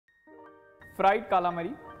fried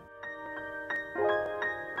calamari.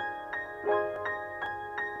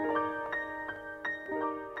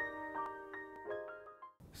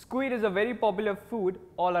 Squid is a very popular food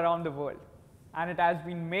all around the world, and it has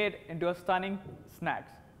been made into a stunning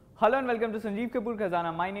snacks. Hello and welcome to Sanjeev Kapoor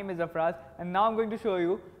Khazana. My name is Afraz, and now I'm going to show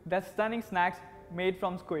you the stunning snacks made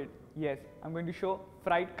from squid. Yes, I'm going to show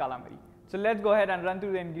fried calamari. So let's go ahead and run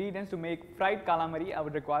through the ingredients to make fried calamari. I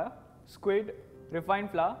would require squid,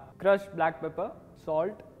 refined flour, crushed black pepper,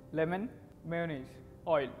 salt, lemon, mayonnaise,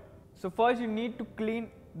 oil. So first you need to clean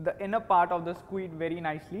the inner part of the squid very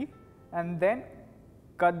nicely, and then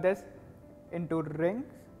cut this into rings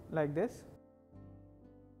like this.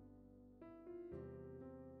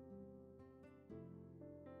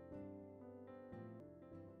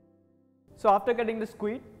 So after cutting the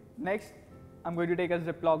squid, next I'm going to take a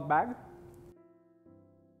Ziploc bag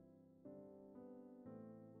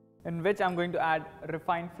in which I'm going to add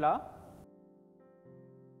refined flour.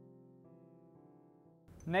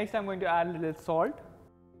 Next I'm going to add a little salt,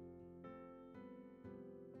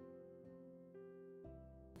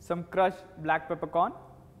 some crushed black peppercorn.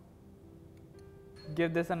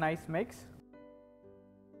 Give this a nice mix.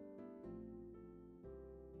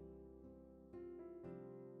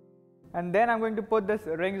 And then I'm going to put this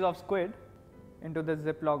rings of squid into the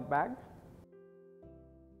Ziploc bag.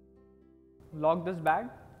 Lock this bag.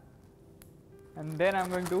 And then I'm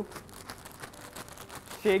going to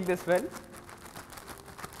shake this well.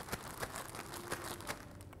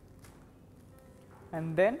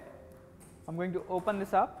 And then I'm going to open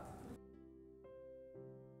this up.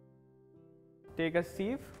 Take a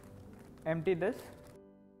sieve, empty this.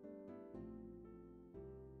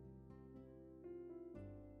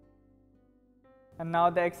 And now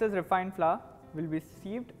the excess refined flour will be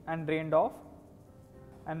sieved and drained off.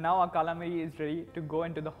 And now our calamari is ready to go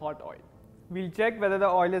into the hot oil. We'll check whether the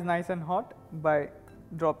oil is nice and hot by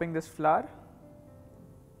dropping this flour.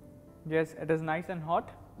 Yes, it is nice and hot.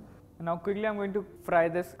 And now quickly I'm going to fry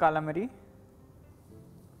this calamari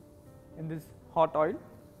in this hot oil.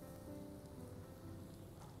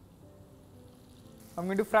 I'm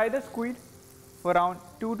going to fry the squid for around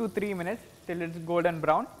 2 to 3 minutes till it's golden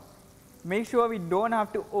brown. Make sure we don't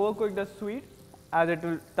have to overcook the squid as it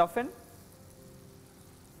will toughen.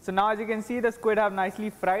 So now as you can see, the squid have nicely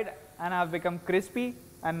fried and have become crispy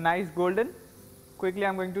and nice golden. Quickly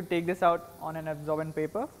I'm going to take this out on an absorbent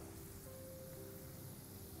paper.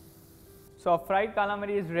 So our fried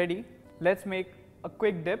calamari is ready. Let's make a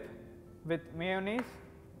quick dip with mayonnaise,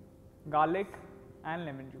 garlic and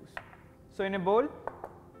lemon juice. So in a bowl,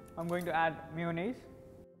 I'm going to add mayonnaise,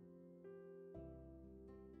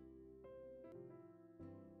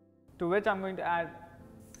 to which I'm going to add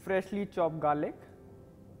freshly chopped garlic,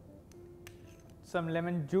 some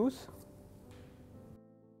lemon juice,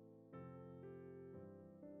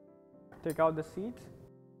 take out the seeds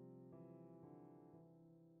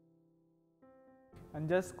and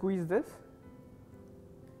just squeeze this.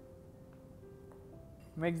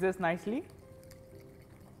 Mix this nicely.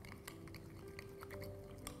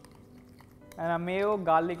 And our mayo,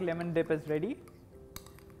 garlic, lemon dip is ready.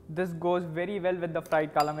 This goes very well with the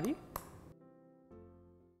fried calamari.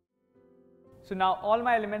 So now all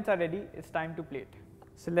my elements are ready, it's time to plate.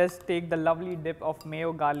 So let's take the lovely dip of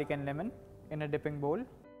mayo, garlic and lemon in a dipping bowl.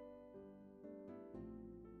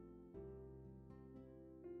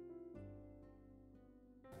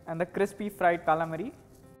 And the crispy fried calamari.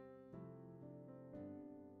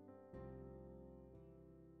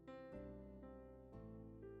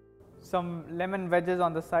 Some lemon wedges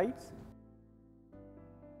on the sides.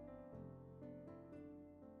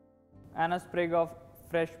 And a sprig of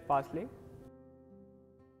fresh parsley.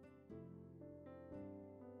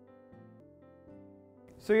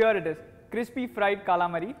 So here it is, crispy fried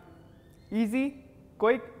calamari. Easy,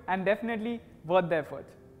 quick and definitely worth the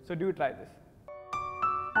efforts. So do try this.